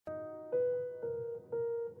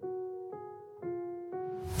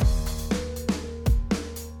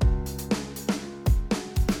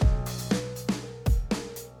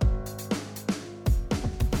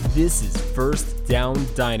This is First Down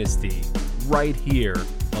Dynasty, right here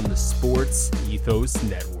on the Sports Ethos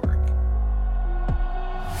Network.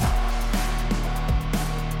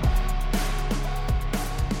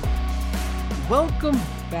 Welcome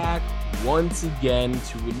back once again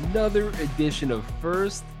to another edition of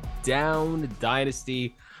First Down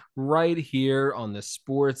Dynasty, right here on the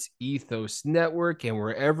Sports Ethos Network and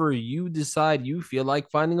wherever you decide you feel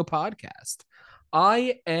like finding a podcast.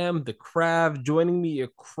 I am the Crav. Joining me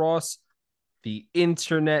across the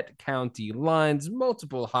internet, county lines,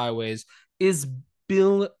 multiple highways is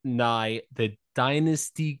Bill Nye, the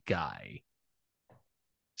Dynasty Guy.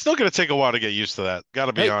 Still going to take a while to get used to that. Got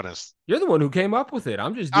to be Hey, honest. you're the one who came up with it.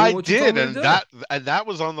 I'm just doing I what you told did, me to and do. that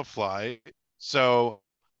was on the fly. So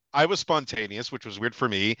I was spontaneous, which was weird for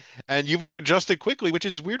me, and you've adjusted quickly, which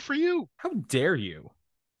is weird for you. How dare you?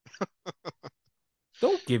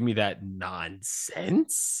 Don't give me that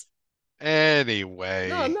nonsense. No, Anyway,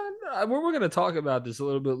 no, no. We're going to talk about this a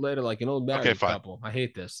little bit later, like an old okay, married fine. couple. I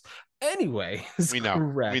hate this. Anyway, We know. We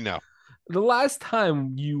correct. know. The last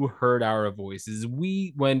time you heard our voices,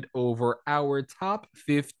 we went over our top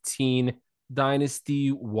 15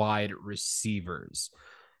 dynasty wide receivers.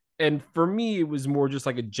 And for me, it was more just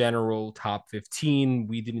like a general top 15.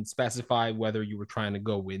 We didn't specify whether you were trying to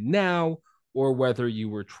go win now or whether you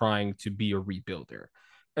were trying to be a rebuilder.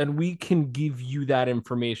 And we can give you that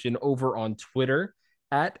information over on Twitter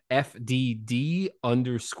at FDD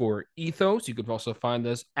underscore ethos. You could also find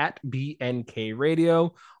us at BNK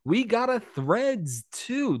Radio. We got a threads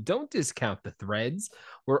too. Don't discount the threads.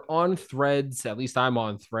 We're on threads. At least I'm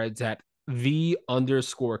on threads at the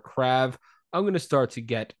underscore Crav. I'm going to start to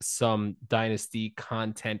get some Dynasty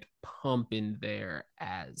content pumping there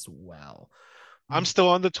as well. I'm still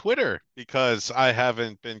on the Twitter because I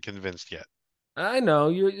haven't been convinced yet. I know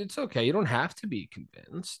it's okay. You don't have to be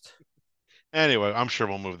convinced. Anyway, I'm sure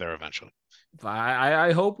we'll move there eventually.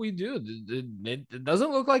 I hope we do. It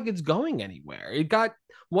doesn't look like it's going anywhere. It got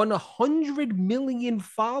 100 million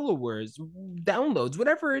followers, downloads,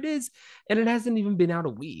 whatever it is, and it hasn't even been out a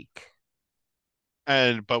week.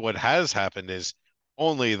 But what has happened is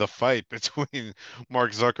only the fight between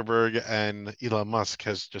Mark Zuckerberg and Elon Musk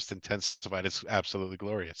has just intensified. It's absolutely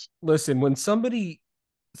glorious. Listen, when somebody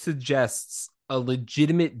suggests a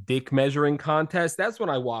legitimate dick measuring contest, that's when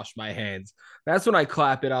I wash my hands. That's when I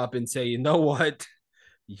clap it up and say, you know what?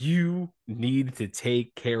 You need to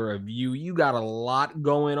take care of you. You got a lot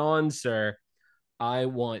going on, sir. I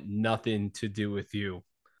want nothing to do with you.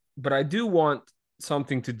 But I do want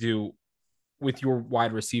something to do with your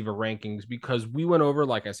wide receiver rankings because we went over,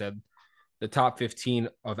 like I said, the top 15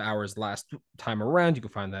 of ours last time around. You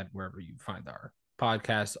can find that wherever you find our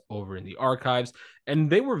podcast over in the archives.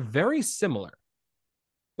 And they were very similar,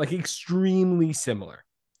 like extremely similar.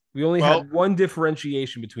 We only Well, had one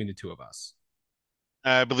differentiation between the two of us.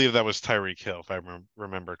 I believe that was Tyreek Hill, if I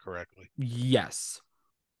remember correctly. Yes.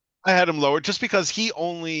 I had him lower just because he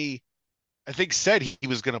only, I think, said he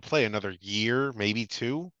was going to play another year, maybe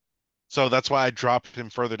two. So that's why I dropped him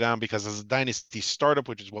further down because as a dynasty startup,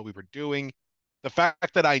 which is what we were doing, the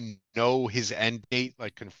fact that I know his end date,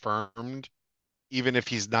 like confirmed, even if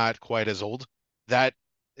he's not quite as old, that,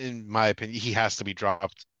 in my opinion, he has to be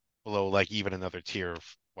dropped below like even another tier of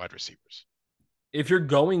wide receivers. If you're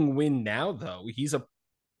going win now, though, he's a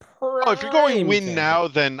Oh, if you're going prime win now,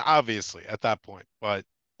 candidate. then obviously at that point. But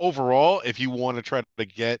overall, if you want to try to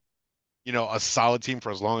get, a solid team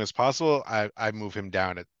for as long as possible, I move him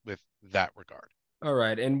down with that regard. All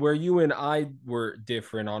right. And where you and I were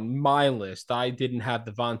different on my list, I didn't have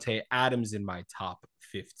Davante Adams in my top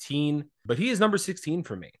 15, but he is number 16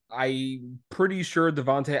 for me. I'm pretty sure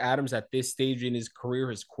Davante Adams at this stage in his career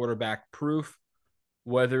is quarterback proof,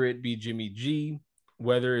 whether it be Jimmy G,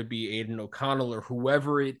 whether it be Aiden O'Connell, or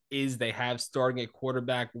whoever it is they have starting at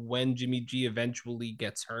quarterback when Jimmy G eventually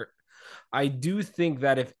gets hurt. I do think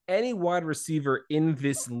that if any wide receiver in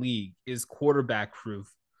this league is quarterback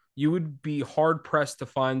proof, you would be hard pressed to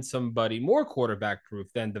find somebody more quarterback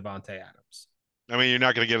proof than Davante Adams. I mean, you're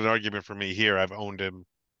not going to get an argument from me here. I've owned him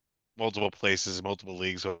multiple places, multiple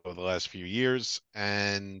leagues over the last few years,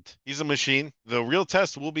 and he's a machine. The real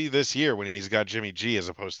test will be this year when he's got Jimmy G as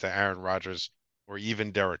opposed to Aaron Rodgers or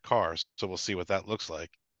even Derek Carr. So we'll see what that looks like.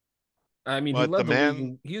 I mean, he But the led the league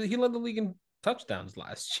man, in he led the league in touchdowns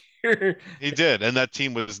last year. he did, and that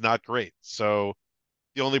team was not great. So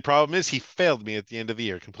the only problem is he failed me at the end of the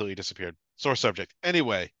year, completely disappeared. Sore subject.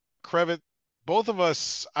 Anyway, Crevit, both of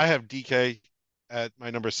us, I have DK at my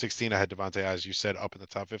number 16. I had Devontae, as you said, up in the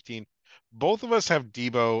top 15. Both of us have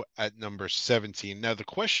Debo at number 17. Now, the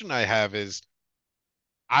question I have is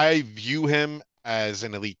I view him as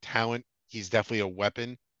an elite talent. He's definitely a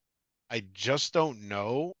weapon. I just don't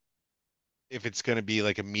know if it's going to be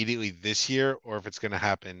like immediately this year or if it's going to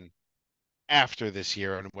happen after this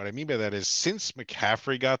year. And what I mean by that is since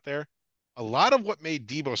McCaffrey got there, a lot of what made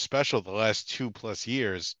Debo special the last 2+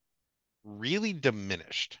 years really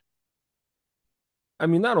diminished. I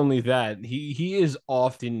mean, not only that, he is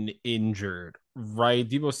often injured, right?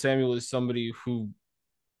 Debo Samuel is somebody who,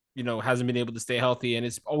 hasn't been able to stay healthy, and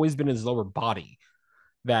it's always been his lower body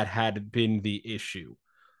that had been the issue.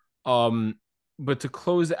 Um, but to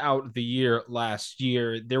close out the year last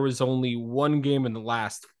year, there was only one game in the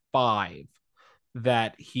last five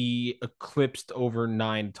that he eclipsed over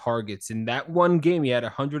 9 targets. In that one game, he had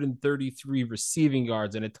 133 receiving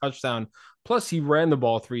yards and a touchdown. Plus, he ran the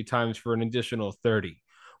ball 3 times for an additional 30.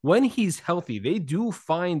 When he's healthy, they do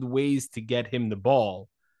find ways to get him the ball.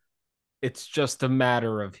 It's just a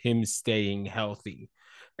matter of him staying healthy.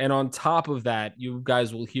 And on top of that, you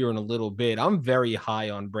guys will hear in a little bit, I'm very high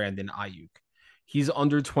on Brandon Ayuk. He's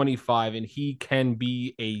under 25 and he can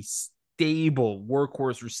be a stable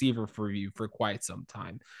workhorse receiver for you for quite some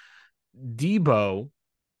time. Debo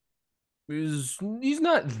he's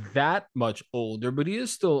not that much older, but he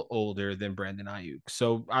is still older than Brandon Ayuk.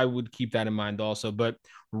 So I would keep that in mind also. But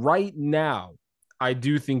right now, I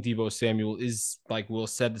do think Debo Samuel is, like Will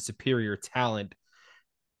said, the superior talent.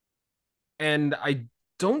 And I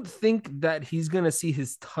don't think that he's going to see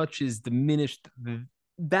his touches diminished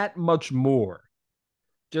that much more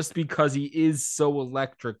just because he is so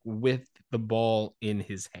electric with the ball in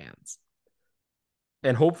his hands.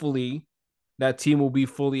 And hopefully that team will be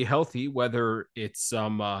fully healthy, whether it's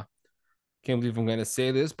can't believe I'm going to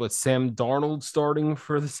say this, but Sam Darnold starting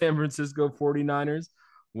for the San Francisco 49ers,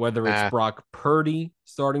 whether it's Nah. Brock Purdy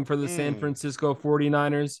starting for the San Mm. Francisco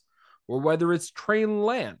 49ers, or whether it's Trey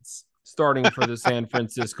Lance starting for the San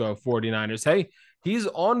Francisco 49ers. Hey, he's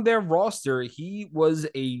on their roster. He was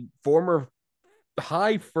a former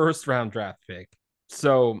high first round draft pick.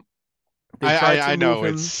 So they tried to I move know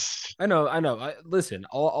him. it's I know. Listen,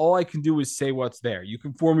 all I can do is say what's there. You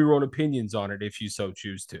can form your own opinions on it if you so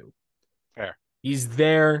choose to. fair. He's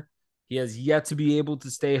there. He has yet to be able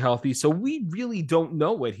to stay healthy. So we really don't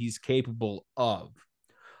know what he's capable of.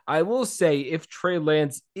 I will say if Trey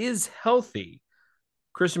Lance is healthy,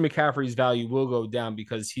 Christian McCaffrey's value will go down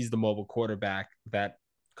because he's the mobile quarterback that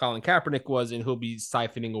Colin Kaepernick was, and he'll be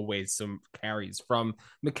siphoning away some carries from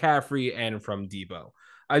McCaffrey and from Debo.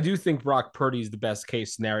 I do think Brock Purdy is the best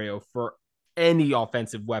case scenario for any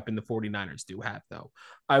offensive weapon the 49ers do have, though.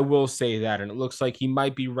 I will say that. And it looks like he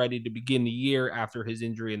might be ready to begin the year after his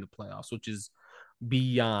injury in the playoffs, which is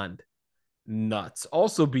beyond nuts.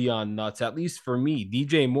 Also beyond nuts, at least for me,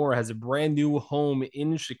 DJ Moore has a brand new home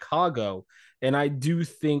in Chicago. And I do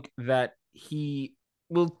think that he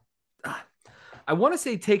will, I want to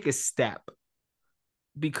say, take a step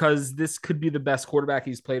because this could be the best quarterback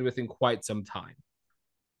he's played with in quite some time.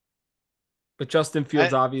 But Justin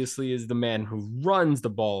Fields I obviously is the man who runs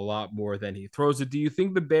the ball a lot more than he throws it. Do you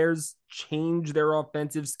think the Bears change their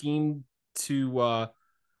offensive scheme to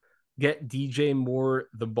get DJ Moore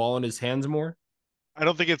the ball in his hands more? I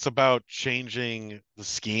don't think it's about changing the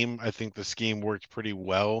scheme. I think the scheme worked pretty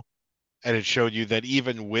well, and it showed you that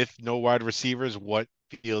even with no wide receivers, what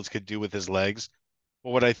Fields could do with his legs.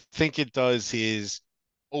 But what I think it does is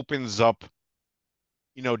opens up,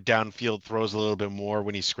 downfield throws a little bit more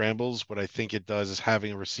when he scrambles. What I think it does is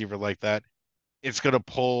having a receiver like that, it's going to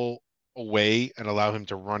pull away and allow him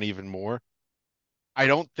to run even more. I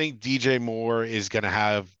don't think DJ Moore is going to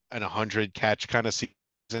have an 100 catch kind of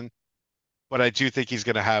season, but I do think he's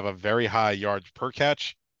going to have a very high yards per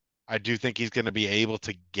catch. I do think he's going to be able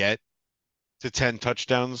to get to 10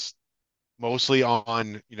 touchdowns, mostly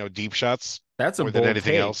on, deep shots That's a more than bold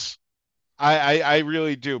anything take. else. I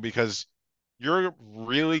really do because you're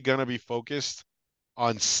really going to be focused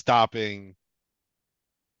on stopping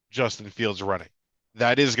Justin Fields running.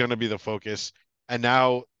 That is going to be the focus. And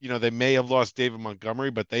now, they may have lost David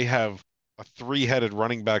Montgomery, but they have a three-headed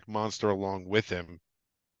running back monster along with him.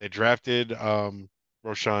 They drafted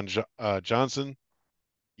Johnson.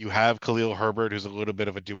 You have Khalil Herbert, who's a little bit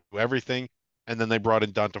of a do everything, and then they brought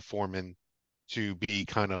in Donta Foreman to be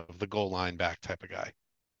kind of the goal line back type of guy.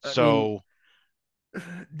 I mean, So,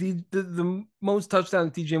 the most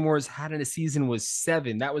touchdowns DJ Moore has had in a season was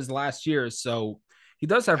 7. That was last year, so he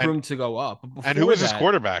does have and room to go up. But and who before was his that,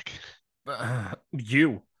 quarterback?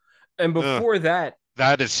 you. And Ugh, before that,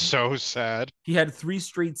 that is so sad. he had 3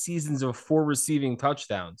 straight seasons of 4 receiving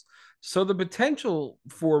touchdowns. So the potential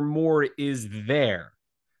for more is there.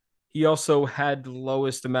 He also had the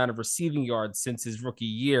lowest amount of receiving yards since his rookie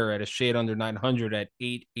year at a shade under 900 at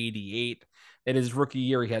 888. In his rookie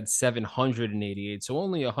year, he had 788, so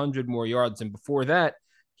only 100 more yards. And before that,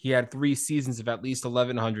 he had 3 seasons of at least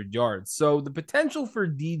 1,100 yards. So the potential for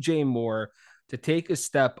DJ Moore to take a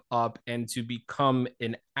step up and to become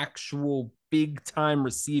an actual big time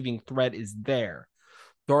receiving threat is there.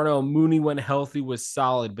 Darnell Mooney, when healthy, was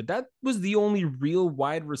solid, but that was the only real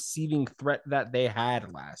wide receiving threat that they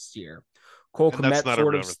had last year. Cole And that's Kmet not a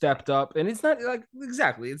sort of real threat. stepped up, and it's not like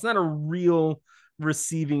exactly, it's not a real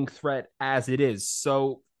receiving threat as it is.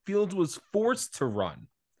 So Fields was forced to run.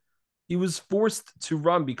 He was forced to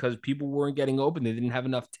run because people weren't getting open. They didn't have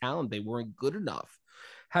enough talent. They weren't good enough.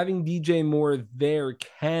 Having DJ Moore there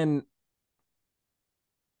can,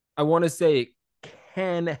 I want to say,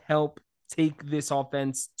 can help take this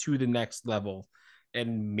offense to the next level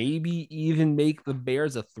and maybe even make the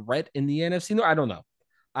Bears a threat in the NFC North. I don't know.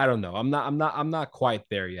 I don't know. I'm not quite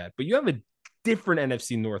there yet. But you have a different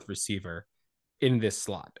NFC North receiver in this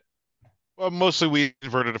slot. Well, mostly we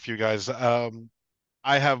inverted a few guys. I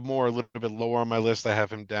have more a little bit lower on my list. I have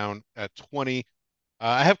him down at 20.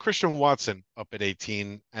 I have Christian Watson up at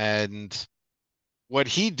 18, and what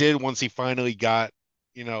he did once he finally got,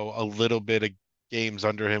 a little bit of games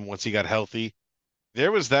under him once he got healthy,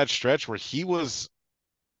 there was that stretch where he was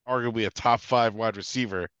arguably a top 5 wide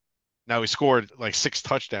receiver. Now he scored like 6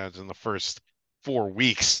 touchdowns in the first 4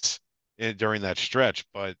 weeks during that stretch,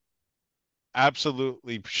 but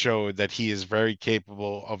absolutely showed that he is very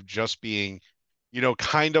capable of just being,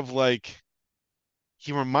 kind of like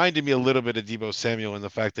he reminded me a little bit of Deebo Samuel in the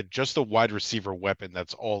fact that just a wide receiver weapon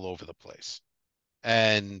that's all over the place.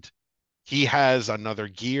 And he has another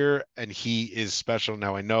gear and he is special.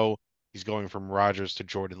 Now I know he's going from Rodgers to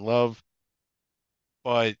Jordan Love,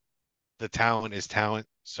 but the talent is talent.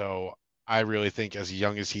 So I really think as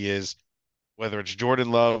young as he is, whether it's Jordan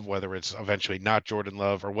Love, whether it's eventually not Jordan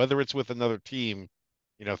Love, or whether it's with another team,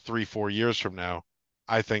 3, 4 years from now,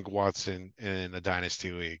 I think Watson in a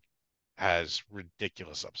dynasty league has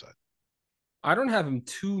ridiculous upside. I don't have him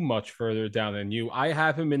too much further down than you. I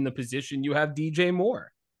have him in the position you have DJ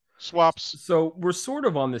Moore. Swaps. So we're sort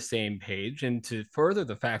of on the same page. And to further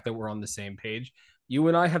the fact that we're on the same page, you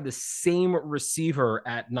and I have the same receiver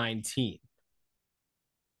at 19.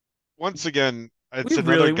 Once again, We it's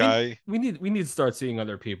another really guy. we need to start seeing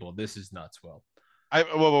other people. This is nuts, Will.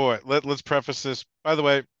 Wait. Let's preface this. By the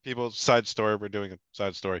way, people, side story. We're doing a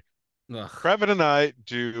side story. Ugh. Previn and I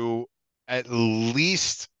do at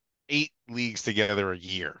least 8 leagues together a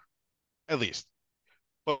year, at least.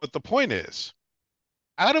 But the point is,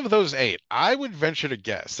 out of those 8, I would venture to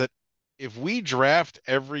guess that if we draft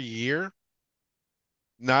every year,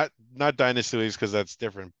 not dynasty leagues because that's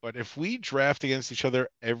different, but if we draft against each other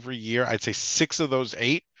every year, I'd say 6 of those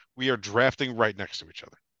 8 we are drafting right next to each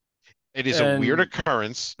other. It is a weird And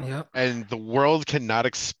occurrence, yep. and the world cannot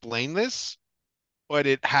explain this, but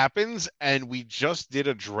it happens. And we just did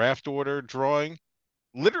a draft order drawing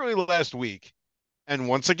literally last week, and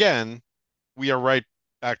once again, we are right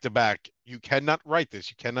back to back. You cannot write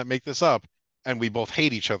this. You cannot make this up. And we both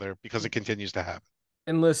hate each other because it continues to happen.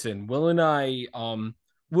 And listen, Will and I,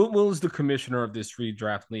 Will is the commissioner of this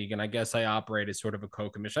redraft league, and I guess I operate as sort of a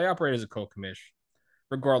co-commissioner. I operate as a co-commish,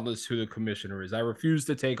 regardless who the commissioner is. I refuse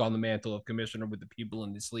to take on the mantle of commissioner with the people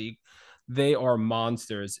in this league. They are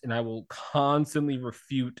monsters, and I will constantly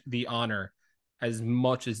refute the honor as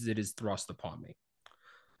much as it is thrust upon me.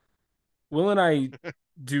 Will and I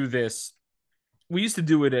do this. We used to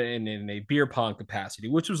do it in a beer pong capacity,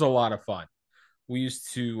 which was a lot of fun. We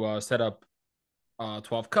used to set up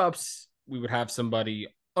 12 cups. We would have somebody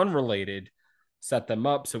unrelated set them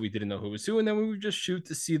up so we didn't know who was who. And then we would just shoot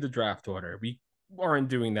to see the draft order. We aren't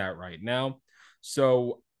doing that right now.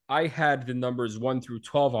 So I had the numbers 1 through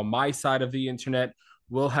 12 on my side of the internet.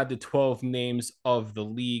 Will had the 12 names of the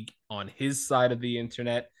league on his side of the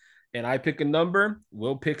internet. And I pick a number,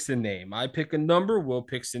 Will picks a name. I pick a number, Will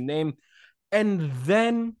picks a name. And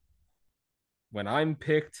then when I'm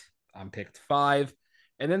picked 5.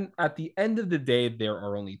 And then at the end of the day, there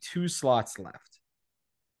are only 2 slots left,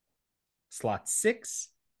 slot 6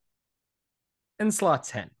 and slot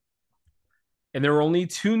 10. And there are only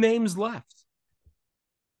 2 names left,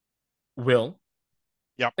 Will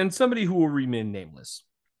Yep. and somebody who will remain nameless.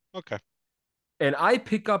 Okay. And I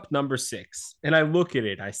pick up number 6 and I look at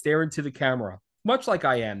it. I stare into the camera, much like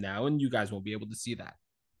I am now. And you guys won't be able to see that.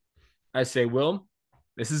 I say, Will,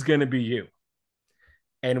 this is going to be you.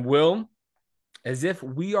 And Will, as if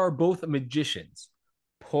we are both magicians,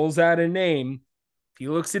 pulls out a name. He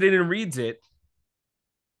looks at it and reads it.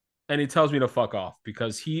 And he tells me to fuck off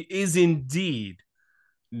because he is indeed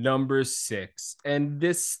number 6. And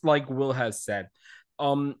this, like Will has said,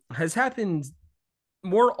 has happened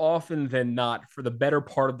more often than not for the better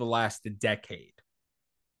part of the last decade.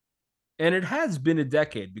 And it has been a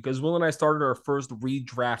decade because Will and I started our first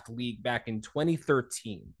redraft league back in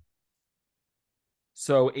 2013.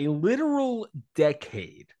 So a literal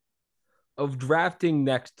decade of drafting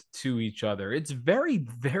next to each other. It's very,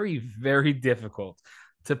 very, very difficult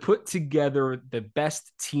to put together the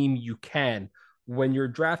best team you can when you're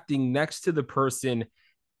drafting next to the person,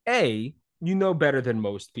 A, you know better than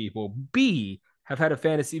most people, B, have had a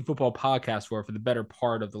fantasy football podcast for the better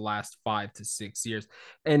part of the last 5 to 6 years,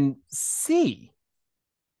 and C,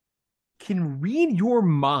 can read your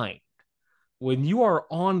mind when you are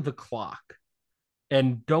on the clock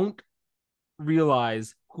and don't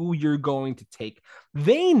realize who you're going to take.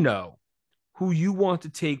 They know who you want to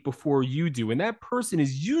take before you do. And that person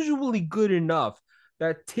is usually good enough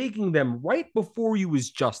that taking them right before you is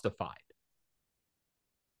justified.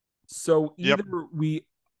 So Yep. either we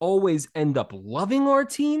always end up loving our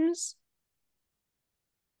teams,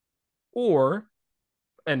 or,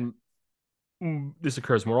 and this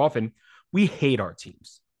occurs more often, we hate our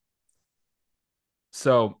teams.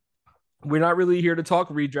 So we're not really here to talk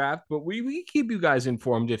redraft, but we keep you guys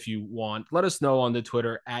informed if you want. Let us know on the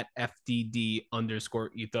Twitter at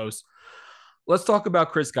FDD_ethos. Let's talk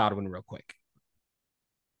about Chris Godwin real quick.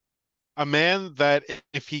 A man that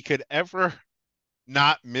if he could ever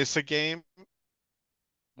not miss a game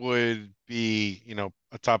would be,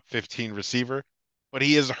 a top 15 receiver, but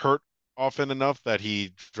he is hurt often enough that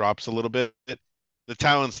he drops a little bit. The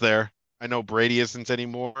talent's there. I know Brady isn't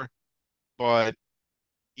anymore, but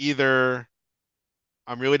either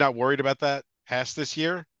I'm really not worried about that past this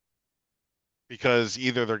year because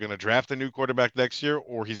either they're going to draft a new quarterback next year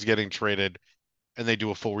or he's getting traded and they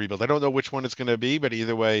do a full rebuild. I don't know which one it's going to be, but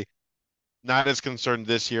either way, not as concerned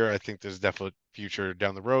this year. I think there's definitely future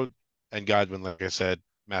down the road. And Godwin, like I said,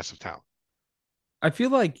 massive talent. I feel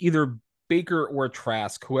like either Baker or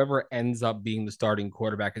Trask, whoever ends up being the starting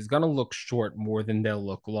quarterback, is going to look short more than they'll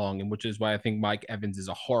look long, and which is why I think Mike Evans is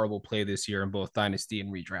a horrible play this year in both Dynasty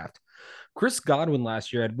and Redraft. Chris Godwin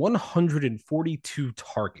last year had 142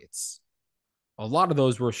 targets. A lot of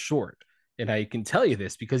those were short. And I can tell you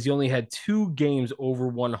this because he only had 2 games over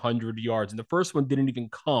 100 yards, and the first one didn't even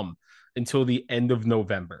come until the end of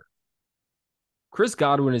November. Chris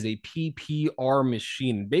Godwin is a PPR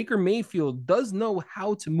machine. Baker Mayfield does know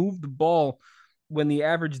how to move the ball when the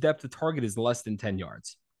average depth of target is less than 10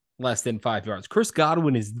 yards, less than 5 yards. Chris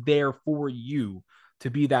Godwin is there for you to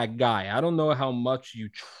be that guy. I don't know how much you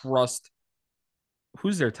trust.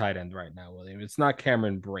 Who's their tight end right now, William? It's not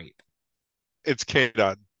Cameron Brate. It's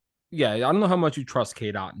K-Dot. Yeah, I don't know how much you trust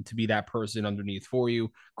K. Dotton to be that person underneath for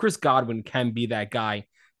you. Chris Godwin can be that guy.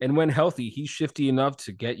 And when healthy, he's shifty enough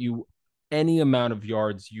to get you any amount of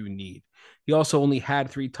yards you need. He also only had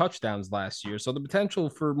 3 touchdowns last year. So the potential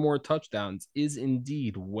for more touchdowns is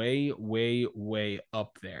indeed way, way, way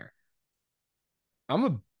up there. I'm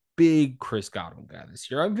a big Chris Godwin guy this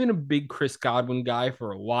year. I've been a big Chris Godwin guy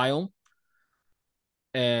for a while.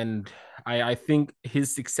 And I think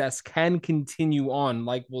his success can continue on,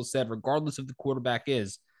 like Will said, regardless of the quarterback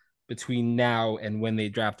is between now and when they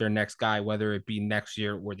draft their next guy, whether it be next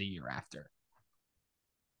year or the year after.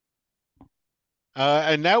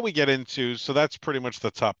 And now we get into, so that's pretty much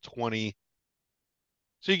the top 20.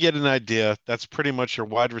 So you get an idea. That's pretty much your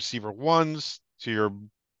wide receiver ones to your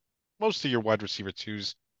most of your wide receiver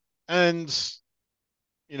twos. And,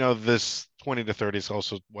 this 20 to 30 is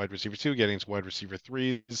also wide receiver two, getting to wide receiver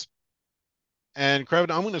threes. And Kravin,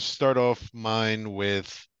 I'm going to start off mine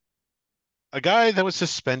with a guy that was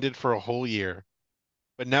suspended for a whole year,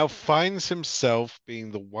 but now finds himself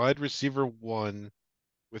being the wide receiver one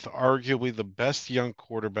with arguably the best young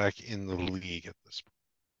quarterback in the league at this point.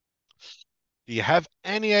 Do you have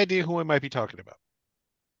any idea who I might be talking about?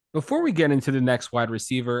 Before we get into the next wide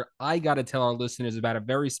receiver, I got to tell our listeners about a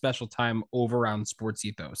very special time over on Sports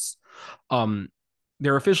Ethos. Um,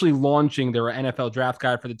 they're officially launching their NFL draft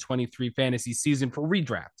guide for the 23 fantasy season for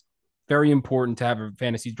redraft. Very important to have a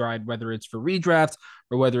fantasy guide, whether it's for redraft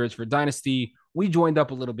or whether it's for dynasty. We joined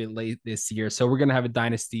up a little bit late this year, so we're going to have a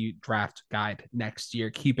dynasty draft guide next year.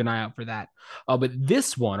 Keep an eye out for that. But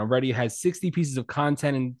this one already has 60 pieces of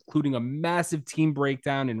content, including a massive team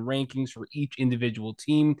breakdown and rankings for each individual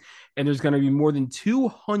team. And there's going to be more than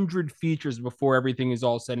 200 features before everything is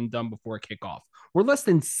all said and done before kickoff. We're less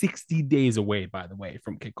than 60 days away, by the way,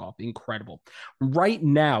 from kickoff. Incredible. Right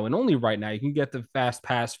now, and only right now, you can get the Fast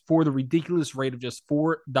Pass for the ridiculous rate of just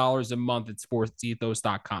 $4 a month at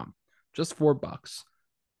sportsethos.com. Just $4.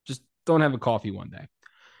 Just don't have a coffee one day.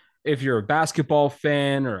 If you're a basketball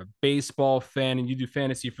fan or a baseball fan and you do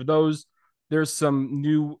fantasy for those, there's some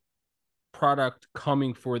new product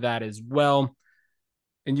coming for that as well.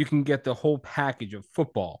 And you can get the whole package of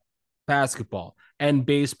football, basketball, and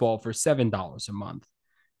baseball for $7 a month.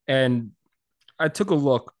 And I took a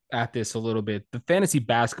look at this a little bit. The fantasy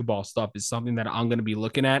basketball stuff is something that I'm going to be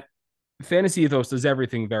looking at. Fantasy Ethos does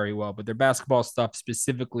everything very well, but their basketball stuff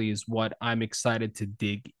specifically is what I'm excited to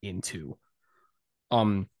dig into.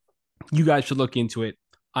 Um, you guys should look into it.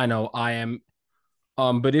 I know I am.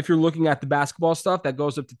 But if you're looking at the basketball stuff, that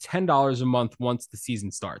goes up to $10 a month once the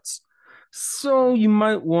season starts. So you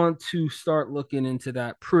might want to start looking into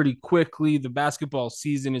that pretty quickly. The basketball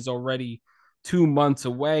season is already 2 months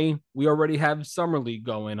away. We already have Summer League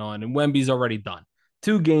going on, and Wemby's already done.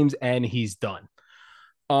 2 games, and he's done.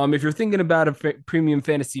 If you're thinking about a premium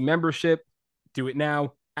fantasy membership, do it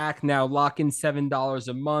now. Act now. Lock in $7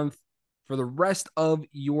 a month for the rest of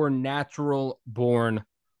your natural born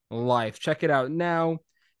life. Check it out now.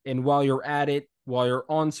 And while you're at it, while you're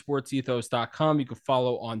on sportsethos.com, you can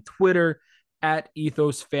follow on Twitter at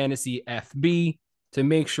ethosfantasyfb to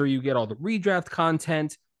make sure you get all the redraft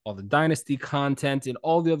content, all the dynasty content, and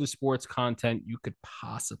all the other sports content you could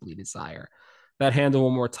possibly desire. That handle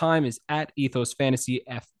one more time is at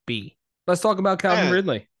ethosfantasyfb. Let's talk about Calvin Yeah,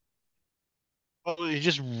 Ridley. well, you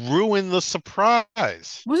just ruined the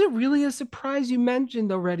surprise. Was it really a surprise? You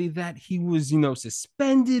mentioned already that he was,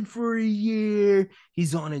 suspended for a year.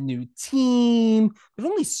 He's on a new team. There's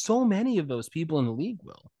only so many of those people in the league,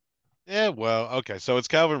 Will. Yeah, well, okay. So it's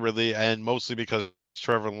Calvin Ridley, and mostly because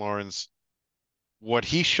Trevor Lawrence, what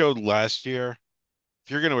he showed last year,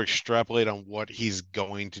 if you're going to extrapolate on what he's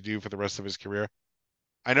going to do for the rest of his career,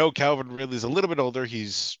 I know Calvin Ridley's a little bit older.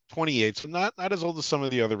 He's 28, so not as old as some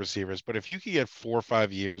of the other receivers. But if you could get 4 or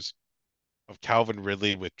 5 years of Calvin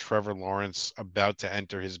Ridley with Trevor Lawrence about to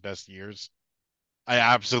enter his best years, I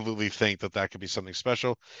absolutely think that that could be something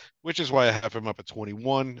special, which is why I have him up at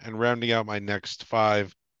 21. And rounding out my next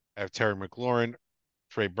five, I have Terry McLaurin,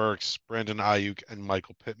 Trey Burks, Brandon Ayuk, and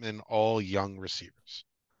Michael Pittman, all young receivers.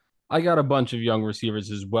 I got a bunch of young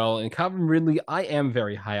receivers as well. And Calvin Ridley, I am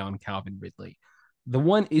very high on Calvin Ridley. The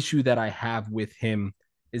one issue that I have with him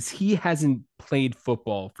is he hasn't played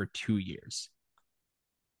football for 2 years.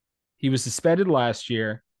 He was suspended last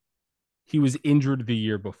year. He was injured the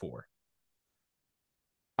year before.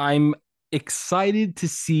 I'm excited to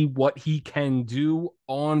see what he can do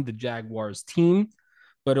on the Jaguars team,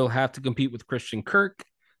 but he'll have to compete with Christian Kirk.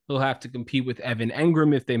 He'll have to compete with Evan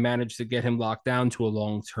Engram if they manage to get him locked down to a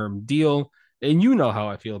long-term deal. And you know how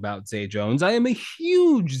I feel about Zay Jones. I am a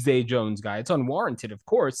huge Zay Jones guy. It's unwarranted, of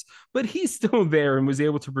course, but he's still there and was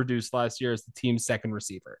able to produce last year as the team's second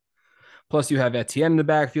receiver. Plus, you have Etienne in the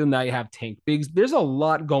backfield. Now you have Tank Biggs. There's a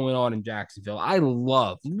lot going on in Jacksonville. I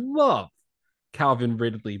love Calvin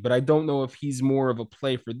Ridley, but I don't know if he's more of a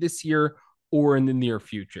play for this year or in the near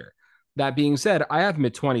future. That being said, I have him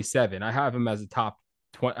at 27. I have him as a top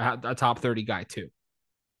 30 guy too.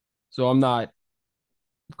 So I'm not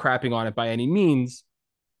crapping on it by any means.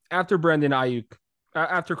 After Brandon Ayuk,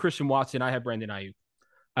 after Christian Watson, I have Brandon Ayuk.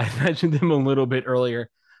 I mentioned him a little bit earlier.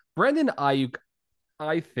 Brandon Ayuk,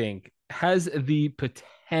 I think, has the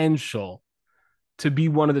potential to be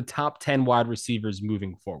one of the top 10 wide receivers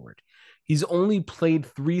moving forward. He's only played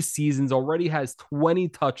 3 seasons, already has 20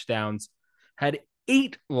 touchdowns, had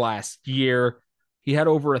 8 last year. He had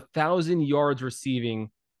over 1,000 yards receiving,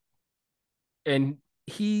 and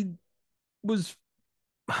was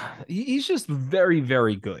he's just very,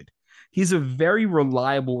 very good. He's a very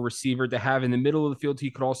reliable receiver to have in the middle of the field.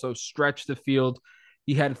 He could also stretch the field.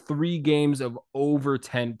 He had 3 games of over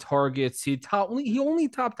 10 targets. He only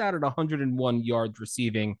topped out at 101 yards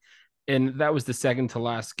receiving, and that was the second to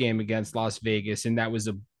last game against Las Vegas, and that was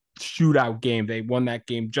a shootout game. They won that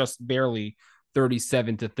game just barely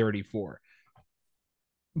 37-34.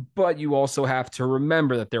 But you also have to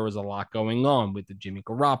remember that there was a lot going on with the Jimmy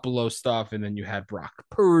Garoppolo stuff, and then you had Brock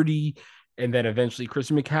Purdy, and then eventually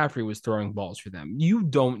Christian McCaffrey was throwing balls for them. You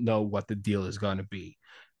don't know what the deal is going to be.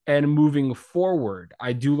 And moving forward,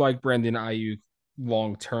 I do like Brandon Ayuk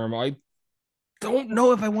long term. I don't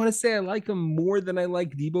know if I want to say I like him more than I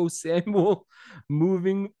like Deebo Samuel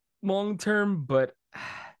moving long term, but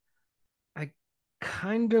I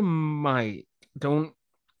kind of might. I don't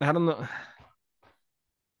know.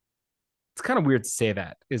 It's kind of weird to say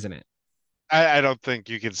that, isn't it? I don't think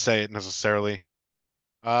you could say it necessarily.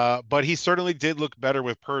 But he certainly did look better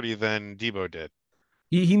with Purdy than Debo did.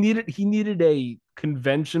 He needed a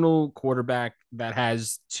conventional quarterback that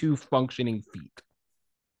has 2 functioning feet.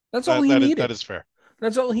 That's all he That needed. is fair.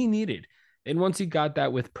 That's all he needed. And once he got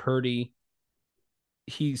that with Purdy,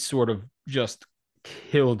 he sort of just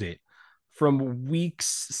killed it from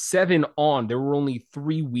weeks 7 on, there were only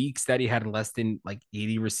 3 weeks that he had less than like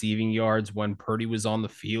 80 receiving yards when Purdy was on the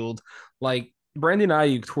field. Like Brandon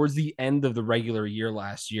Ayuk, towards the end of the regular year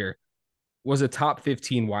last year, was a top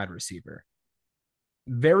 15 wide receiver.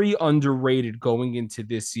 Very underrated going into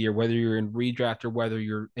this year, whether you're in redraft or whether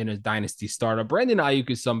you're in a dynasty startup. Brandon Ayuk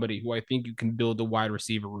is somebody who I think you can build a wide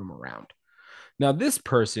receiver room around. Now, this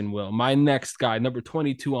person will, my next guy, number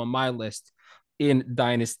 22 on my list in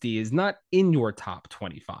Dynasty, is not in your top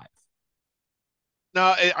 25.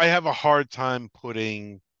 Now, I have a hard time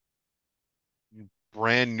putting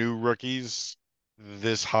brand new rookies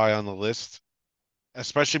this high on the list,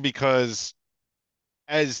 especially because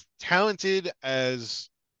as talented as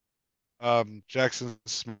Jackson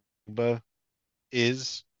Smith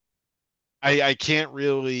is, I can't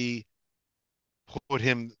really put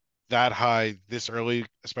him that high this early,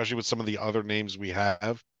 especially with some of the other names we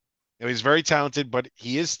have. You know, he's very talented, but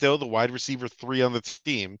he is still the wide receiver 3 on the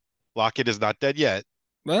team. Lockett is not dead yet.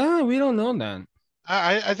 Well, we don't know that.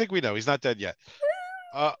 I think we know he's not dead yet.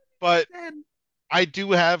 But I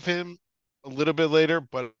do have him a little bit later,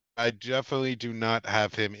 but I definitely do not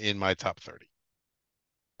have him in my top 30.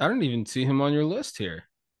 I don't even see him on your list here.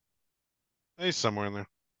 He's somewhere in there.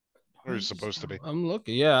 Where he's supposed to be. I'm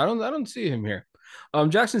looking. Yeah, I don't see him here.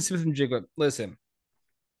 Jackson Smith and Jigga, listen,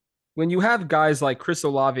 when you have guys like Chris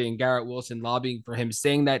Olave and Garrett Wilson lobbying for him,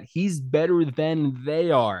 saying that he's better than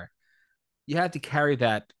they are, you have to carry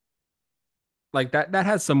that. Like that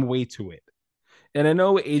has some weight to it. And I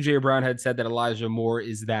know AJ Brown had said that Elijah Moore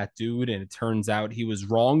is that dude, and it turns out he was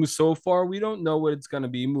wrong so far. We don't know what it's going to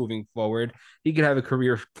be moving forward. He could have a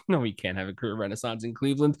career. No, he can't have a career renaissance in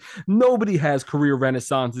Cleveland. Nobody has career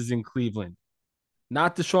renaissances in Cleveland.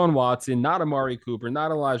 Not Deshaun Watson, not Amari Cooper,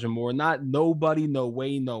 not Elijah Moore, not nobody, no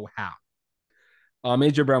way, no how.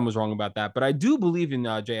 AJ Brown was wrong about that, but I do believe in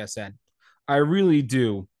JSN. I really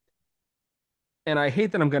do. And I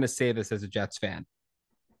hate that I'm going to say this as a Jets fan.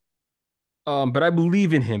 But I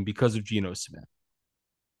believe in him because of Geno Smith.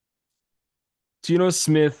 Geno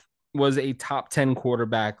Smith was a top 10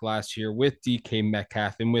 quarterback last year with DK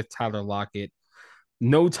Metcalf and with Tyler Lockett.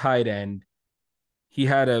 No tight end. He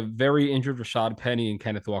had a very injured Rashad Penny and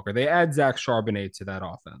Kenneth Walker. They add Zach Charbonnet to that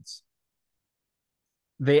offense.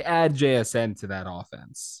 They add JSN to that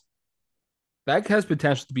offense. That has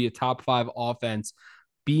potential to be a top 5 offense,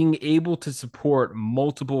 being able to support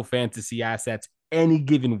multiple fantasy assets any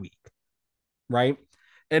given week, right?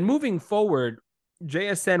 And moving forward,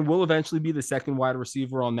 JSN will eventually be the second wide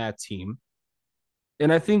receiver on that team.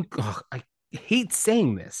 And I think, I hate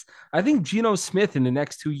saying this, I think Geno Smith in the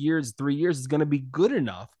next 2 years, 3 years is going to be good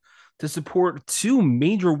enough to support 2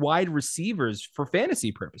 major wide receivers for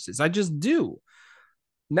fantasy purposes. I just do.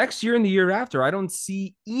 Next year and the year after, I don't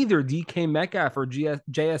see either DK Metcalf or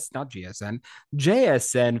JSN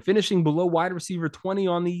finishing below wide receiver 20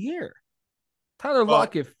 on the year. Tyler Well,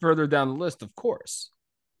 Lockett further down the list, of course.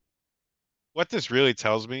 what this really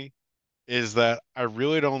tells me is that I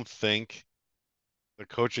really don't think the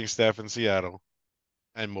coaching staff in Seattle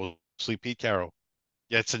and mostly Pete Carroll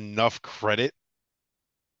gets enough credit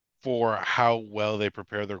for how well they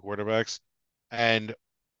prepare their quarterbacks. And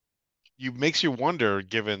you makes you wonder,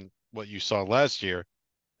 given what you saw last year,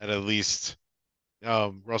 and at least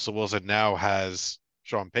Russell Wilson now has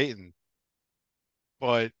Sean Payton,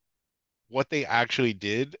 but what they actually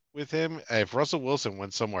did with him, if Russell Wilson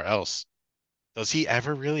went somewhere else, does he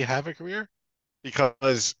ever really have a career?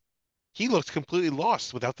 Because he looked completely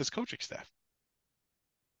lost without this coaching staff.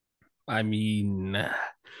 I mean,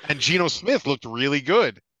 And Geno Smith looked really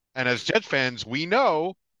good. And as Jet fans, we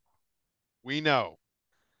know.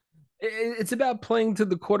 it's about playing to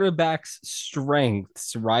the quarterback's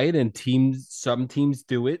strengths, right? And some teams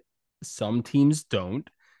do it, some teams don't.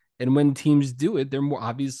 And when teams do it, they're more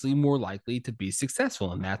obviously more likely to be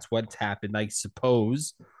successful. And that's what's happened, I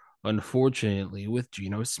suppose, unfortunately, with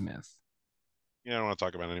Geno Smith. Yeah, I don't want to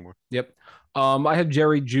talk about it anymore. Yep. I have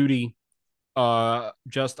Jerry Judy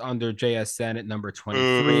just under JSN at number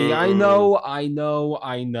 23. I Ooh. know, I know,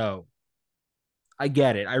 I know. I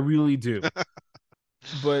get it. I really do.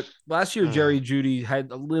 But last year, Jerry Judy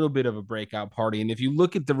had a little bit of a breakout party. And if you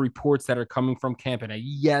look at the reports that are coming from camp, and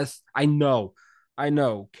yes, I know,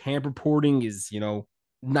 camp reporting is,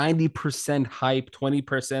 90% hype,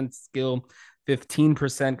 20% skill,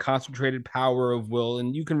 15% concentrated power of will.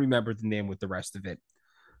 And you can remember the name with the rest of it.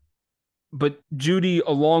 But Judy,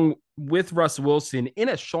 along with Russ Wilson in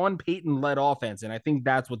a Sean Payton led offense, and I think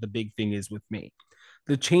that's what the big thing is with me.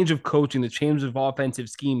 The change of coaching, the change of offensive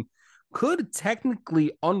scheme could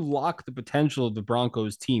technically unlock the potential of the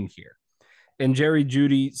Broncos team here. And Jerry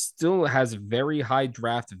Jeudy still has very high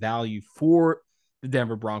draft value for the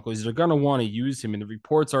Denver Broncos. They're going to want to use him. And the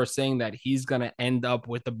reports are saying that he's going to end up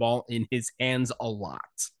with the ball in his hands a lot.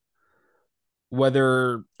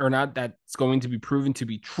 Whether or not that's going to be proven to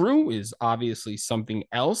be true is obviously something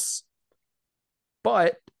else.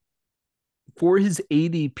 But for his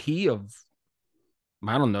ADP of,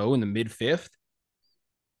 I don't know, in the mid fifth,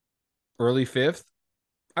 early fifth,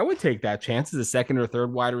 I would take that chance as a second or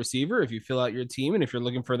third wide receiver if you fill out your team and if you're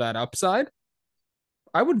looking for that upside.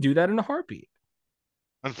 I would do that in a heartbeat.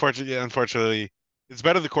 Unfortunately, it's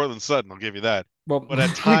better than Cortland Sutton. I'll give you that. Well, But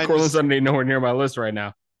at Cortland times, Sutton ain't nowhere near my list right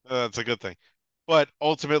now. that's a good thing. But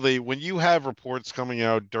ultimately, when you have reports coming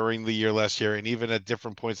out during the year last year, and even at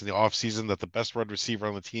different points in the offseason, that the best wide receiver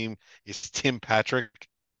on the team is Tim Patrick,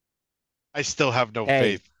 I still have no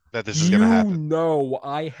Hey, faith that this is going to you happen. know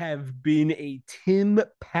I have been a Tim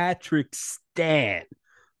Patrick stan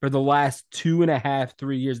for the last 2.5,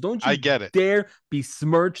 3 years. Don't I you get it. dare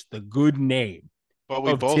besmirch the good name But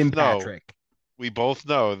of Tim Patrick. we both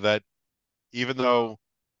know that even though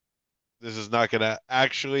this is not going to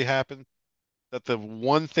actually happen, that the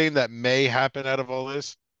one thing that may happen out of all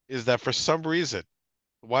this is that for some reason,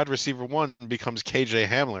 wide receiver one becomes KJ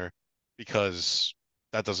Hamler because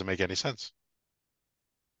that doesn't make any sense.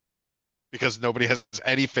 Because nobody has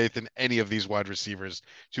any faith in any of these wide receivers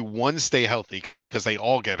to one, stay healthy because they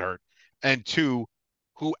all get hurt, and two,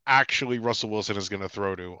 who actually Russell Wilson is going to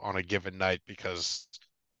throw to on a given night because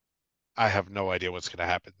I have no idea what's going to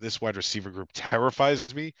happen. This wide receiver group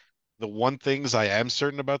terrifies me. The one things I am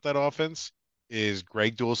certain about that offense is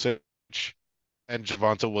Greg Dulcich and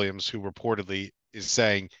Javonte Williams, who reportedly is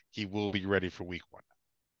saying he will be ready for week one.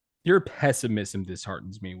 Your pessimism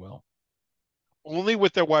disheartens me, Will. Only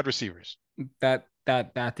with their wide receivers. That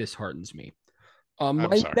disheartens me. I'm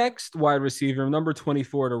My sorry. next wide receiver, number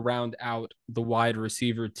 24, to round out the wide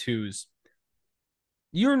receiver twos,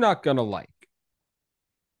 you're not gonna like.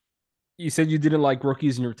 You said you didn't like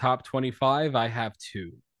rookies in your top 25. I have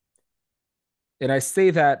two. And I say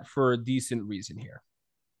that for a decent reason here.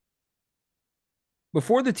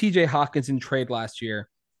 Before the TJ Hawkinson trade last year,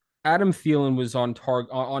 Adam Thielen was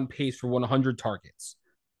on pace for 100 targets.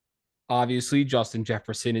 Obviously, Justin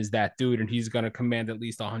Jefferson is that dude, and he's going to command at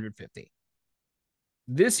least 150.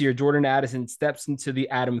 This year, Jordan Addison steps into the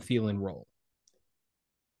Adam Thielen role.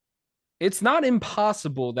 It's not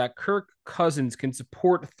impossible that Kirk Cousins can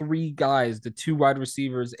support three guys, the two wide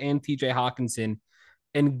receivers and TJ Hawkinson,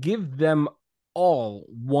 and give them all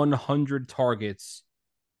 100 targets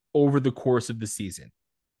over the course of the season.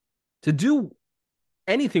 To do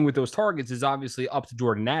anything with those targets is obviously up to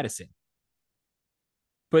Jordan Addison,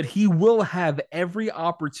 but he will have every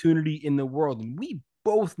opportunity in the world. And we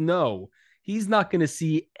both know he's not going to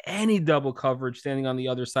see any double coverage standing on the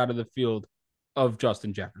other side of the field of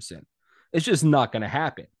Justin Jefferson. It's just not going to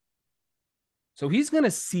happen. So he's going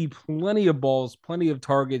to see plenty of balls, plenty of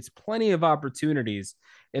targets, plenty of opportunities.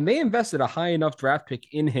 And they invested a high enough draft pick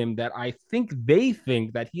in him that I think they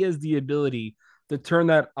think that he has the ability to turn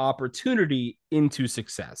that opportunity into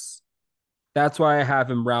success. That's why I have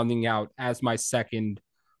him rounding out as my second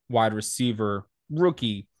wide receiver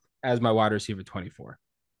rookie, as my wide receiver 24.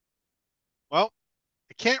 Well,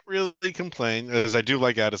 I can't really complain as I do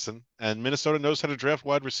like Addison, and Minnesota knows how to draft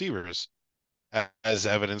wide receivers, as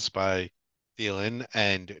evidenced by Thielen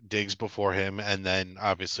and Diggs before him, and then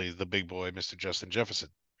obviously the big boy, Mr. Justin Jefferson.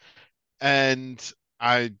 And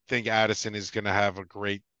I think Addison is going to have a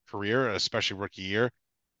great career, especially rookie year.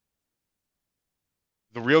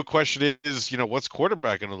 The real question is, what's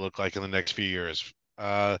quarterback going to look like in the next few years?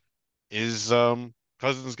 Is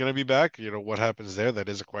Cousins going to be back? What happens there? That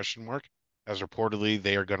is a question mark, as reportedly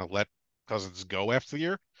they are going to let Cousins go after the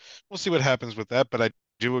year. We'll see what happens with that, but I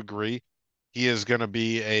do agree he is going to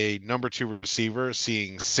be a number two receiver,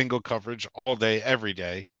 seeing single coverage all day, every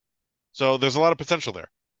day. So there's a lot of potential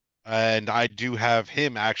there. And I do have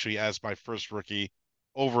him actually as my first rookie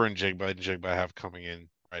over in Jigba, and Jigba I have coming in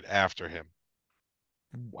right after him.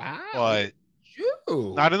 Wow, look But at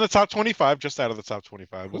you. not in the top 25, just out of the top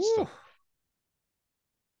 25, but Whew. still.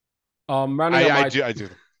 Rounding I up I my do I do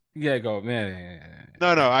yeah, go man.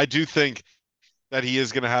 no, I do think that he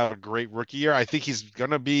is going to have a great rookie year. I think he's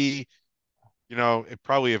going to be, it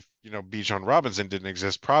probably if, Bijan Robinson didn't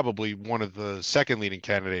exist, probably one of the second leading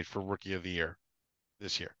candidate for rookie of the year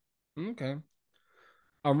this year. Okay.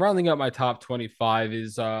 I'm rounding up my top 25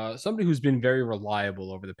 is somebody who's been very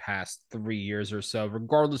reliable over the past 3 years or so,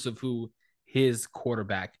 regardless of who his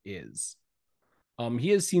quarterback is. He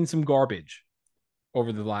has seen some garbage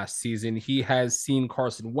over the last season. He has seen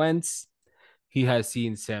Carson Wentz. He has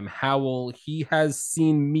seen Sam Howell. He has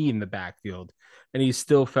seen me in the backfield, and he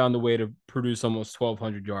still found a way to produce almost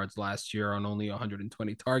 1,200 yards last year on only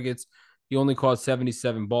 120 targets. He only caught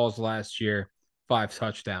 77 balls last year, 5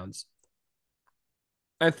 touchdowns.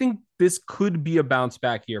 I think this could be a bounce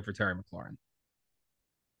back year for Terry McLaurin.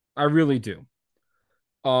 I really do.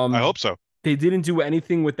 I Um, hope so. they didn't do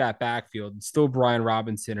anything with that backfield. It's still Brian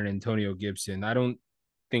Robinson and Antonio Gibson. I don't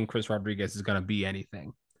think Chris Rodriguez is going to be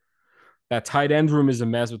anything. That tight end room is a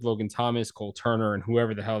mess with Logan Thomas, Cole Turner, and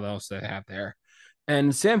whoever the hell else they have there.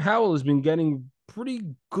 And Sam Howell has been getting pretty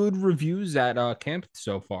good reviews at camp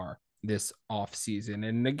so far this offseason.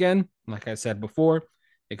 And again, like I said before,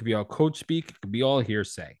 it could be all coach speak, it could be all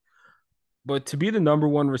hearsay. But to be the number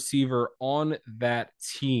one receiver on that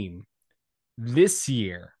team this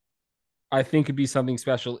year, I think it'd be something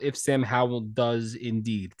special if Sam Howell does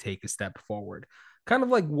indeed take a step forward. Kind of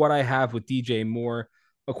like what I have with DJ Moore,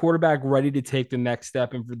 a quarterback ready to take the next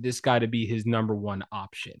step, and for this guy to be his number one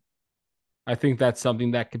option. I think that's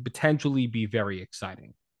something that could potentially be very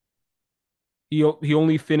exciting. He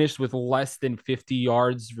only finished with less than 50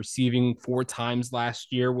 yards receiving 4 times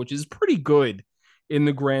last year, which is pretty good in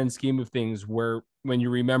the grand scheme of things. Where when you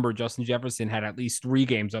remember Justin Jefferson had at least 3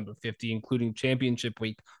 games under 50, including championship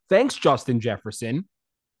week. Thanks, Justin Jefferson.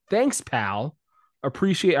 Thanks, pal.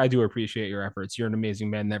 I do appreciate your efforts. You're an amazing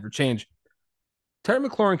man. Never change. Terry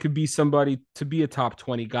McLaurin could be somebody to be a top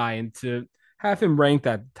 20 guy and to have him ranked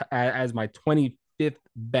as my 25th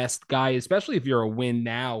best guy, especially if you're a win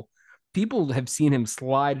now. People have seen him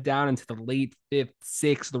slide down into the late fifth,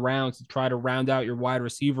 sixth rounds to try to round out your wide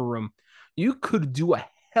receiver room. You could do a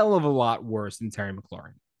hell of a lot worse than Terry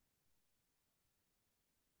McLaurin.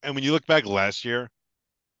 And when you look back last year,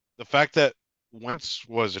 the fact that Wentz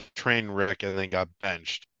was a train wreck and then got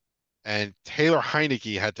benched, and Taylor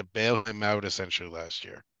Heineke had to bail him out essentially last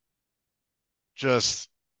year. Just,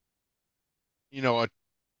 a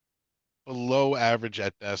below average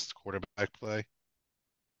at best quarterback play.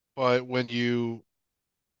 But when really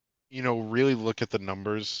look at the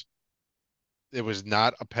numbers, it was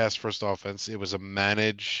not a pass first offense. It was a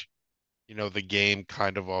manage, the game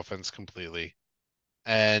kind of offense completely.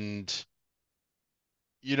 And,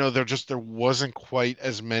 there wasn't quite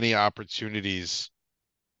as many opportunities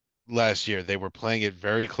last year. They were playing it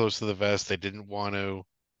very close to the vest. They didn't want to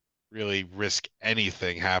really risk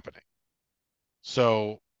anything happening.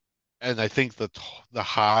 So, and I think the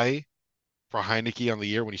high for Heineke on the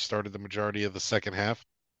year when he started the majority of the second half,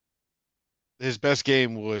 his best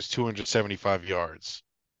game was 275 yards.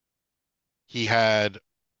 He had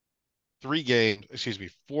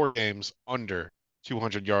 4 games under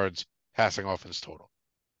 200 yards passing offense total.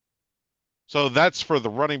 So that's for the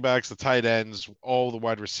running backs, the tight ends, all the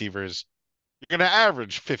wide receivers. You're going to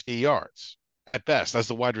average 50 yards at best as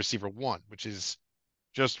the wide receiver one, which is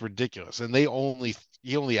just ridiculous. And he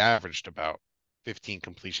only averaged about 15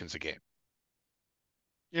 completions a game.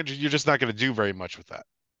 You're just not going to do very much with that.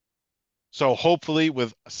 So hopefully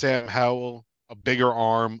with Sam Howell, a bigger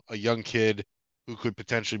arm, a young kid who could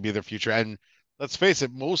potentially be their future. And let's face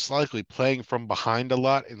it, most likely playing from behind a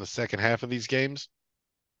lot in the second half of these games,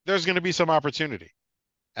 there's going to be some opportunity.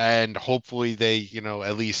 And hopefully they,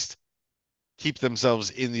 at least keep themselves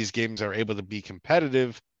in these games, are able to be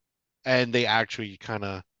competitive, and they actually kind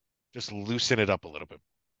of just loosen it up a little bit.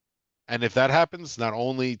 And if that happens, not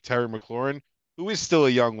only Terry McLaurin, who is still a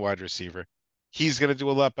young wide receiver, he's going to do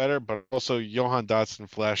a lot better, but also Jahan Dotson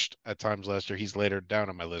flashed at times last year. He's later down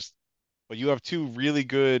on my list. But you have 2 really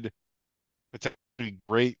good, potentially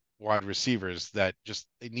great wide receivers that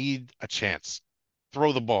they need a chance.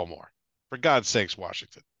 Throw the ball more. For God's sakes,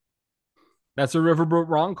 Washington. That's a Riverboat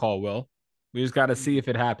wrong call, Will. We just got to see if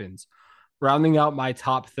it happens. Rounding out my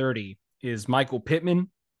top 30 is Michael Pittman,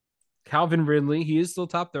 Calvin Ridley. He is still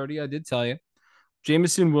top 30, I did tell you.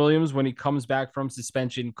 Jameson Williams, when he comes back from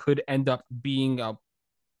suspension, could end up being a,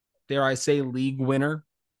 dare I say, league winner.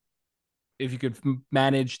 If you could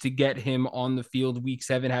manage to get him on the field week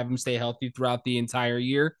 7, have him stay healthy throughout the entire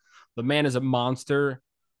year. The man is a monster.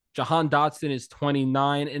 Jahan Dotson is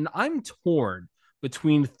 29, and I'm torn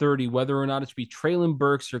between 30, whether or not it should be Treylon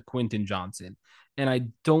Burks or Quentin Johnson. And I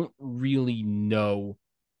don't really know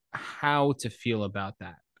how to feel about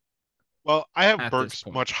that Well, I have at this Burks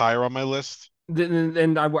point. much higher on my list.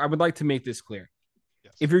 And I would like to make this clear.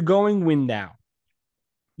 Yes. If you're going win now,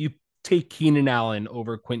 you take Keenan Allen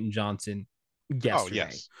over Quentin Johnson yesterday. Oh,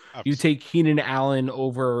 yes. You Absolutely. take Keenan Allen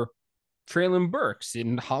over Treylon Burks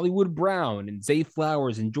and Hollywood Brown and Zay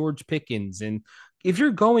Flowers and George Pickens. And if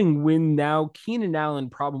you're going win now, Keenan Allen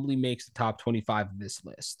probably makes the top 25 of this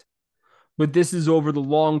list. But this is over the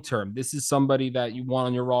long term. This is somebody that you want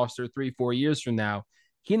on your roster 3, 4 years from now.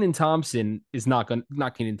 Keenan Thompson is not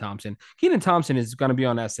Keenan Thompson. Keenan Thompson is going to be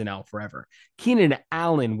on SNL forever. Keenan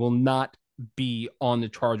Allen will not be on the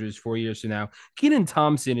Chargers 4 years from now. Keenan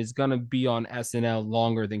Thompson is going to be on SNL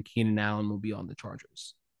longer than Keenan Allen will be on the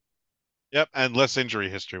Chargers. Yep, and less injury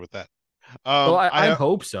history with that. Well, I I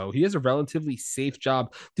hope so. He has a relatively safe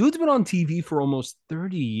job. Dude's been on TV for almost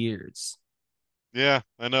 30 years. Yeah,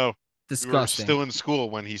 I know. We were Disgusting. still in school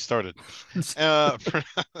when he started. For,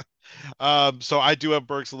 so I do have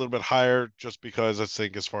Burks a little bit higher just because I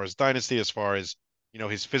think as far as dynasty, as far as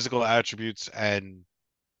his physical attributes and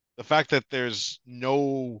the fact that there's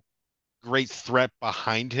no great threat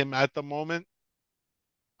behind him at the moment,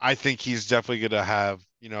 I think he's definitely going to have,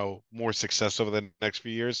 more success over the next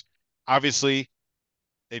few years. Obviously,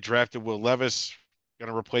 they drafted Will Levis,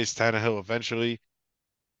 going to replace Tannehill eventually.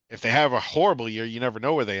 If they have a horrible year, you never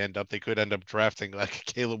know where they end up. They could end up drafting like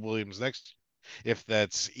Caleb Williams next, if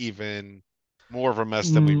that's even more of a mess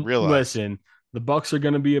than we realize. Listen, the Bucks are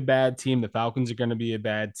going to be a bad team. The Falcons are going to be a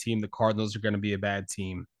bad team. The Cardinals are going to be a bad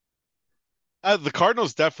team. The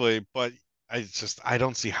Cardinals definitely, but I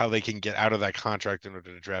don't see how they can get out of that contract in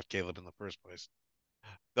order to draft Caleb in the first place.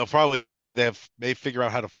 They'll probably may figure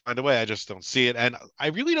out how to find a way. I just don't see it, and I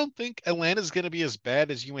really don't think Atlanta's going to be as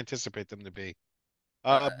bad as you anticipate them to be.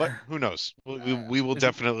 But Uh, who knows? uh, We will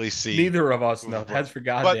definitely see. Neither of us know. That's for But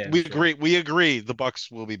goddamn we sure. agree. We agree. The Bucks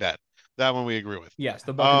will be bad. That one we agree with. Yes,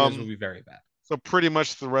 the Buccaneers will Um. be very bad. So pretty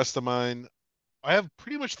much the rest of mine, I have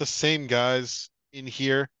pretty much the same guys in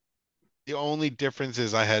here. The only difference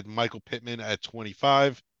is I had Michael Pittman at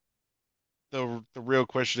 25. The real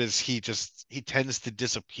question is he tends to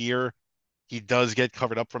disappear. He does get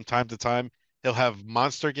covered up from time to time. He'll have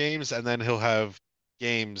monster games and then he'll have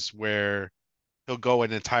games where he'll go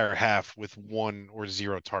an entire half with 1 or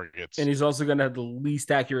 0 And targets. he's also going to have the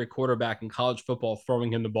least accurate quarterback in college football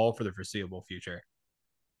throwing him the ball for the foreseeable future.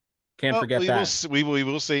 Can't Well, forget that. we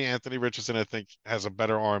will see Anthony Richardson, I think, has a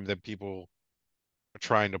better arm than people are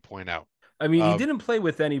trying to point out. I mean, he Uh, didn't play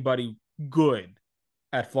with anybody good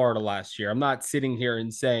at Florida last year. I'm not sitting here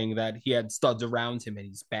and saying that he had studs around him and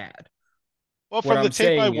he's bad. well, What from the I'm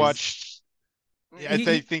tape I saying is watched,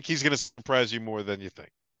 he think he's going to surprise you more than you think.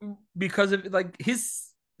 because of like his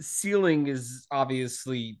ceiling is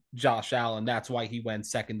obviously Josh Allen. That's why he went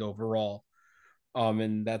second overall.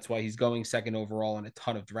 And that's why he's going second overall in a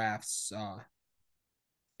ton of drafts,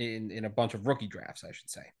 in a bunch of rookie drafts, I should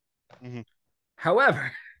say. Mm-hmm.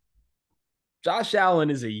 However, Josh Allen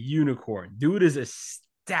is a unicorn. Dude is a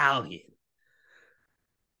stallion.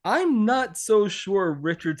 I'm not so sure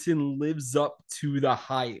Richardson lives up to the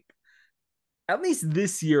hype, at least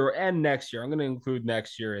this year and next year. I'm going to include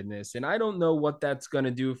next year in this. And I don't know what that's going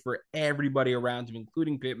to do for everybody around him,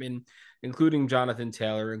 including Pittman, including Jonathan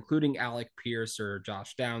Taylor, including Alec Pierce or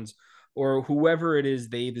Josh Downs, or whoever it is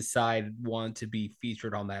they decide want to be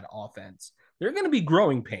featured on that offense. They're going to be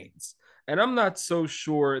growing pains. And I'm not so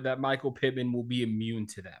sure that Michael Pittman will be immune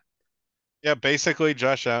to them. Yeah, basically,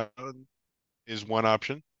 Josh Allen is one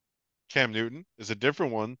option. Cam Newton is a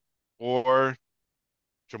different one, or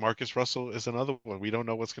Jamarcus Russell is another one. We don't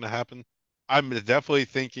know what's going to happen. I'm definitely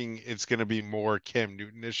thinking it's going to be more Cam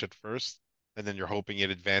Newton-ish at first, and then you're hoping it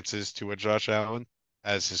advances to a Josh Allen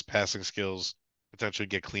as his passing skills potentially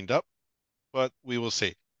get cleaned up. But we will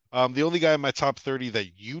see. The only guy in my top 30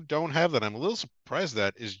 that you don't have that I'm a little surprised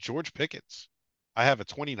at is George Pickens. I have a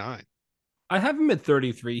 29. I have him at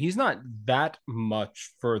 33. He's not that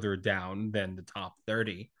much further down than the top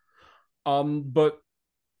 30. But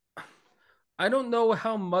I don't know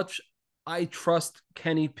how much I trust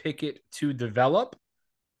Kenny Pickett to develop.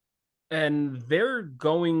 And they're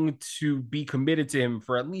going to be committed to him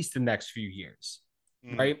for at least the next few years,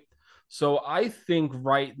 Mm, right? So I think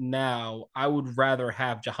right now I would rather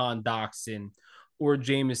have Jahan Doxson or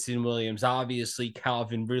Jamison Williams, obviously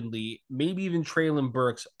Calvin Ridley, maybe even Traylon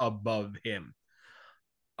Burks above him.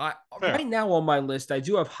 I fair. right now on my list, I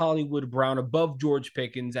do have Hollywood Brown above George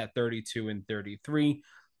Pickens at 32 and 33.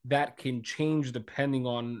 That can change depending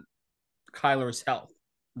on Kyler's health,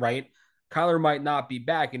 right? Kyler might not be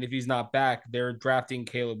back, and if he's not back, they're drafting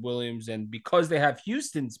Caleb Williams, and because they have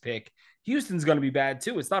Houston's pick, Houston's going to be bad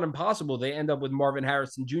too. It's not impossible they end up with Marvin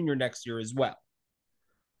Harrison Jr. next year as well.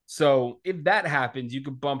 So if that happens, you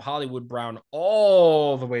could bump Hollywood Brown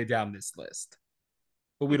all the way down this list,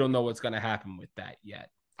 but we don't know what's going to happen with that yet.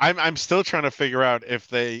 I'm still trying to figure out if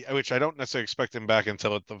they, which I don't necessarily expect him back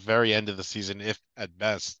until at the very end of the season, if at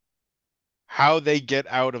best, how they get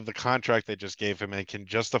out of the contract they just gave him and can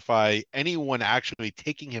justify anyone actually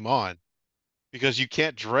taking him on because you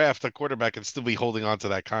can't draft a quarterback and still be holding on to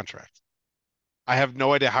that contract. I have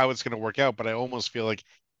no idea how it's going to work out, but I almost feel like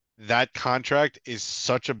that contract is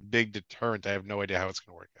such a big deterrent. I have no idea how it's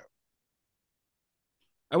going to work out.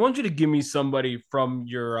 I want you to give me somebody from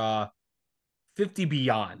your 50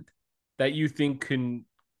 beyond that you think can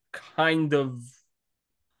kind of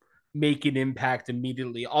make an impact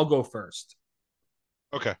immediately. I'll go first.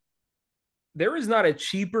 Okay. There is not a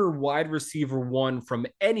cheaper wide receiver one from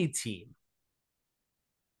any team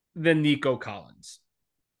than Nico Collins.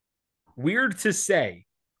 Weird to say.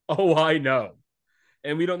 Oh, I know.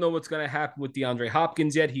 And we don't know what's going to happen with DeAndre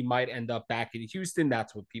Hopkins yet. He might end up back in Houston.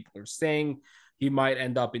 That's what people are saying. He might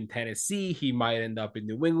end up in Tennessee. He might end up in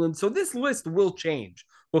New England. So this list will change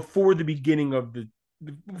before the beginning of the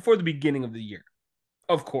year,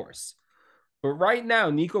 of course. But right now,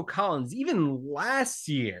 Nico Collins, even last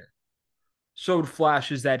year, showed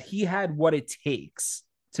flashes that he had what it takes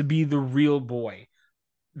to be the real boy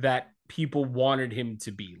that people wanted him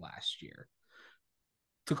to be last year.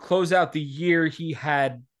 To close out the year, he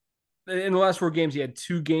had in the last 4 games, he had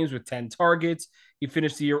 2 games with 10 targets. He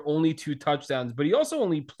finished the year only 2 touchdowns, but he also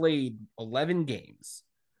only played 11 games,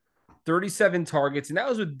 37 targets, and that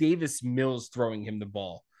was with Davis Mills throwing him the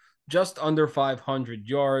ball. Just under 500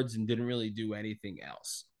 yards and didn't really do anything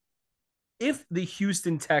else. If the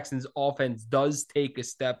Houston Texans offense does take a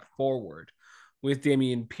step forward with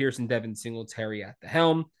Damian Pierce and Devin Singletary at the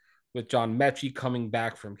helm, with John Mechie coming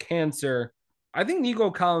back from cancer, I think Nico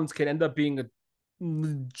Collins could end up being a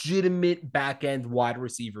legitimate back end wide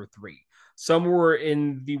receiver three, somewhere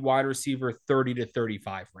in the wide receiver 30 to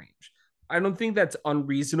 35 range. I don't think that's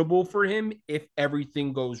unreasonable for him if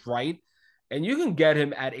everything goes right. And you can get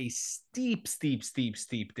him at a steep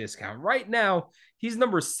discount. Right now, he's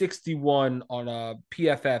number 61 on a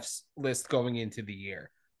PFF's list going into the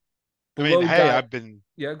year. I mean, Below hey, guy,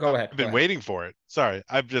 yeah, go I've ahead. Go been ahead. waiting for it. Sorry,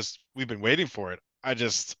 we've been waiting for it. I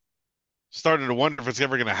just started to wonder if it's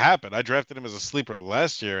ever going to happen. I drafted him as a sleeper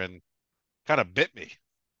last year and kind of bit me.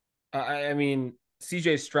 I mean,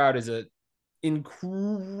 CJ Stroud is an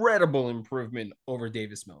incredible improvement over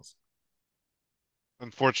Davis Mills.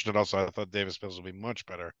 Unfortunate also, I thought Davis Mills would be much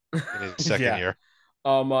better in his second Yeah.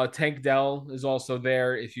 year. Tank Dell is also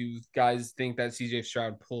there if you guys think that CJ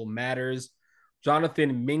Stroud pull matters.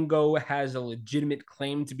 Jonathan Mingo has a legitimate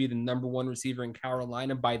claim to be the number one receiver in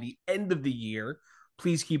Carolina by the end of the year.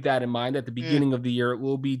 Please keep that in mind. At the Eh, beginning of the year, it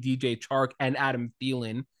will be DJ Chark and Adam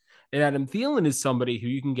Thielen. And Adam Thielen is somebody who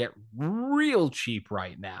you can get real cheap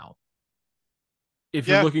right now. If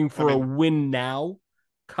you're yeah, looking I for a mean, win now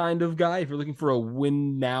kind of guy, if you're looking for a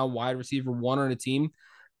win now wide receiver one on a team,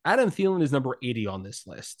 Adam Thielen is number 80 on this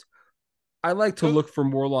list. I like to he'll, look for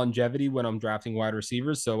more longevity when I'm drafting wide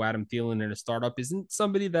receivers. So Adam Thielen in a startup isn't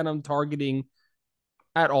somebody that I'm targeting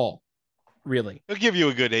at all, really. he'll give you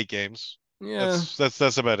a good 8 games. Yeah.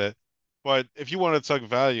 That's about it. But if you want to talk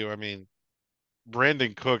value, I mean,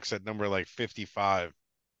 Brandon Cooks at number like 55,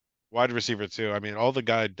 wide receiver too. I mean, all the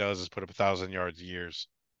guy does is put up 1,000 yards years,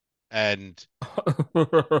 and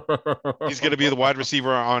he's going to be the wide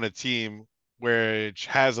receiver on a team which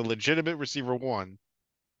has a legitimate receiver one.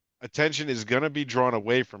 Attention is going to be drawn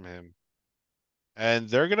away from him, and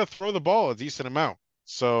they're going to throw the ball a decent amount.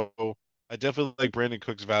 So I definitely like Brandon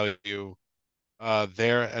Cook's value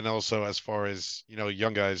there, and also as far as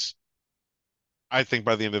young guys, I think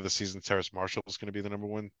by the end of the season, Terrace Marshall is going to be the number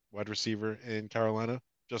one wide receiver in Carolina.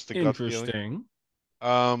 Just a gut feeling. Interesting.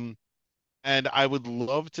 Um, and I would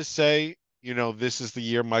love to say, this is the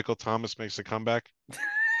year Michael Thomas makes a comeback,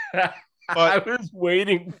 but I was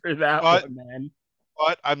waiting for that but one, man.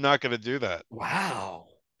 but I'm not going to do that Wow.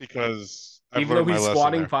 because I've Even though learned my he's lesson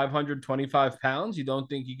squatting there. 525 pounds, you don't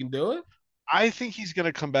think you can do it? I think he's going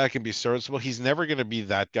to come back and be serviceable. He's never going to be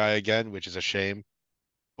that guy again, which is a shame.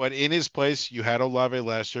 But in his place, you had Olave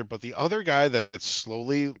last year. But the other guy that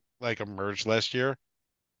slowly like emerged last year,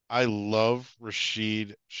 I love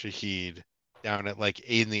Rashid Shaheed down at like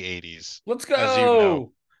in the 80s, Let's as you know.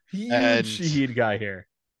 go. Huge And Shahid guy here.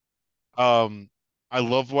 um, I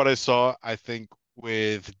love what I saw. I think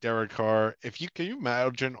with Derek Carr, if you can you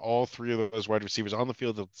imagine all three of those wide receivers on the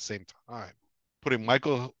field at the same time, putting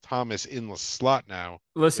Michael Thomas in the slot now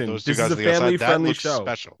with Listen, those two this is guys a on the outside, family that friendly looks show.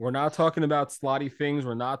 special. We're not talking about slotty things.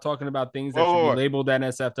 We're not talking about things Whoa, that should whoa, be whoa. labeled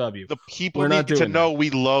NSFW. The people We're not need to doing that. know we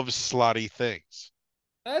love slotty things.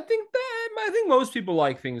 I think most people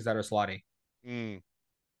like things that are slotty. Mm,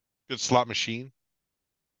 good slot machine.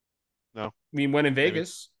 No, I mean, when in maybe.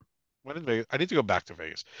 Vegas, When in Vegas? I need to go back to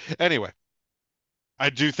Vegas. Anyway, I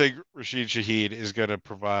do think Rashid Shaheed is going to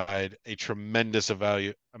provide a tremendous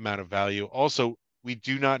amount of value. Also, we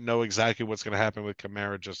do not know exactly what's going to happen with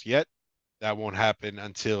Kamara just yet. That won't happen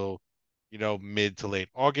until, mid to late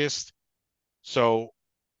August. So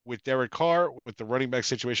with Derek Carr, with the running back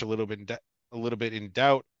situation a little bit in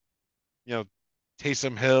doubt, you know,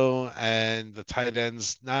 Taysom Hill and the tight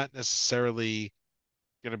ends not necessarily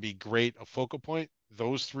going to be great a focal point.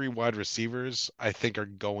 Those three wide receivers, I think, are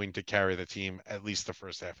going to carry the team at least the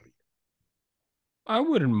first half of the year. I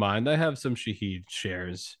wouldn't mind. I have some Shaheed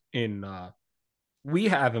shares in we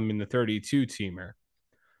have him in the 32 teamer.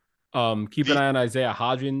 Keep an The eye on Isaiah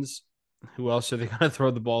Hodgins. Who else are they gonna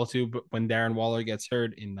throw the ball to? But when Darren Waller gets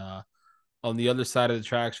hurt in on the other side of the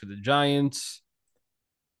tracks for the Giants,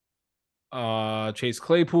 Chase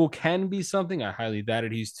Claypool can be something. I highly doubt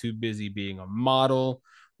it. He's too busy being a model.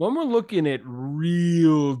 When we're looking at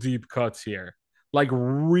real deep cuts here, like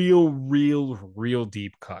real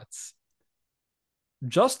deep cuts.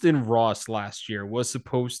 Justin Ross last year was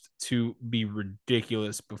supposed to be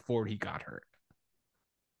ridiculous before he got hurt.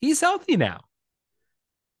 He's healthy now.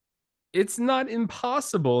 It's not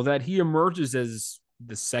impossible that he emerges as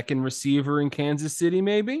the second receiver in Kansas City,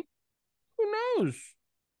 maybe. Who knows?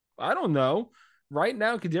 I don't know. Right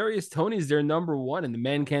now, Kadarius Toney is their number one, and the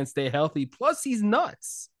man can't stay healthy. Plus, he's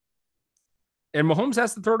nuts. And Mahomes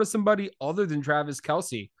has to throw to somebody other than Travis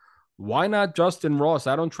Kelsey. Why not Justin Ross?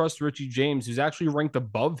 I don't trust Richie James, who's actually ranked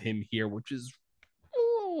above him here, which is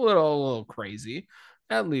a little crazy,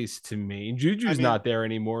 at least to me. I Juju's mean, not there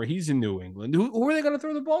anymore. He's in New England. Who are they going to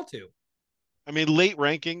throw the ball to? I mean, late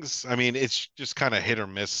rankings. I mean, it's just kind of hit or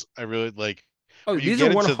miss. I really like Oh, when you these are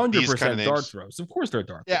get into these kind of 100% dart names. throws. Of course, they're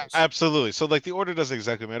dart Yeah, throws. absolutely. So like the order doesn't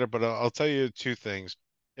exactly matter, but I'll tell you two things.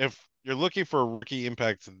 If you're looking for a rookie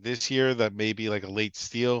impact this year, that may be like a late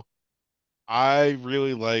steal. I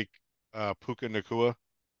really like Puka Nakua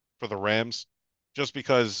for the Rams, just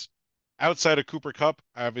because outside of Cooper Cup,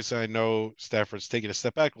 obviously I know Stafford's taking a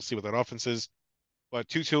step back. We'll see what that offense is. But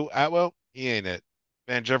Tutu Atwell, he ain't it.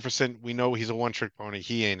 Van Jefferson, we know he's a one-trick pony.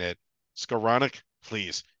 He ain't it. Skoranek,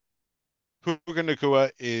 please. Puka Nakua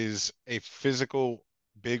is a physical,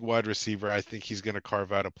 big wide receiver. I think he's going to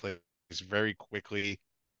carve out a place very quickly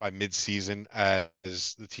by mid-season as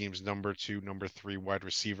the team's number two, number three wide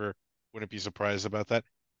receiver. Wouldn't be surprised about that.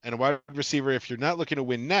 And a wide receiver, if you're not looking to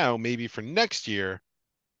win now, maybe for next year,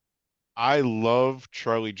 I love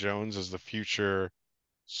Charlie Jones as the future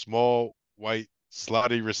small, white,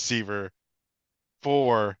 slotty receiver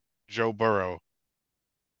for Joe Burrow,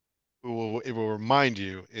 who will it will remind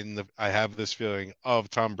you in the I have this feeling of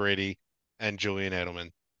Tom Brady and Julian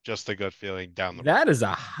Edelman. Just a good feeling down the road. That is a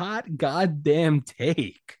hot goddamn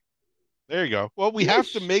take. There you go. Well, we have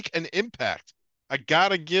to Ish. make an impact. I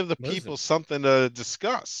gotta give the Listen, people something to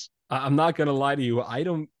discuss. I'm not gonna lie to you. I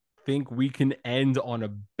don't think we can end on a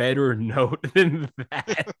better note than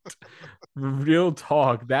that. Real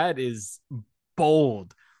talk. That is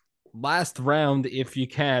bold. Last round, if you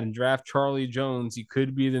can, draft Charlie Jones. He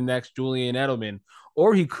could be the next Julian Edelman,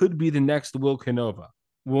 or he could be the next Will Canova.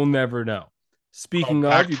 We'll never know. Speaking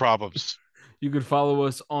of, Compact problems. you could follow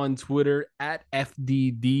us on Twitter at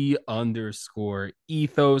FDD underscore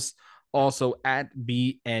ethos, also at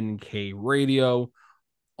BNK Radio,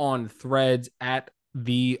 on threads at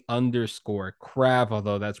the underscore crav,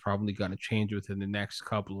 although that's probably going to change within the next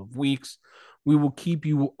couple of weeks. We will keep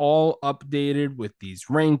you all updated with these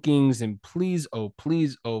rankings. And please, oh,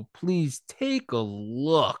 please take a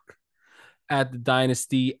look at the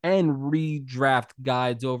Dynasty and redraft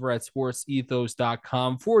guides over at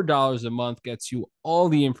sportsethos.com. $4 a month gets you all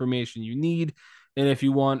the information you need. And if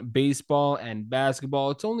you want baseball and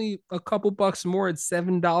basketball, it's only a couple bucks more. It's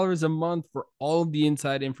 $7 a month for all of the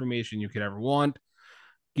inside information you could ever want.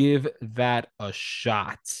 Give that a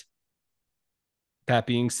shot. That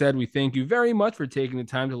being said, we thank you very much for taking the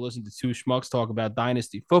time to listen to two schmucks talk about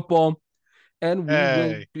Dynasty football. And we will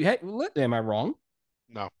Hey, be, hey, am I wrong?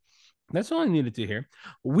 no. That's all I needed to hear.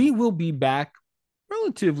 We will be back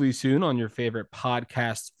relatively soon on your favorite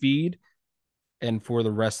podcast feed. And for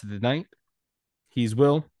the rest of the night, he's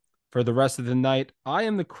Will. For the rest of the night, I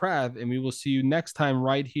am the Crab, and we will see you next time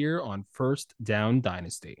right here on First Down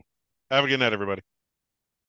Dynasty. Have a good night, everybody.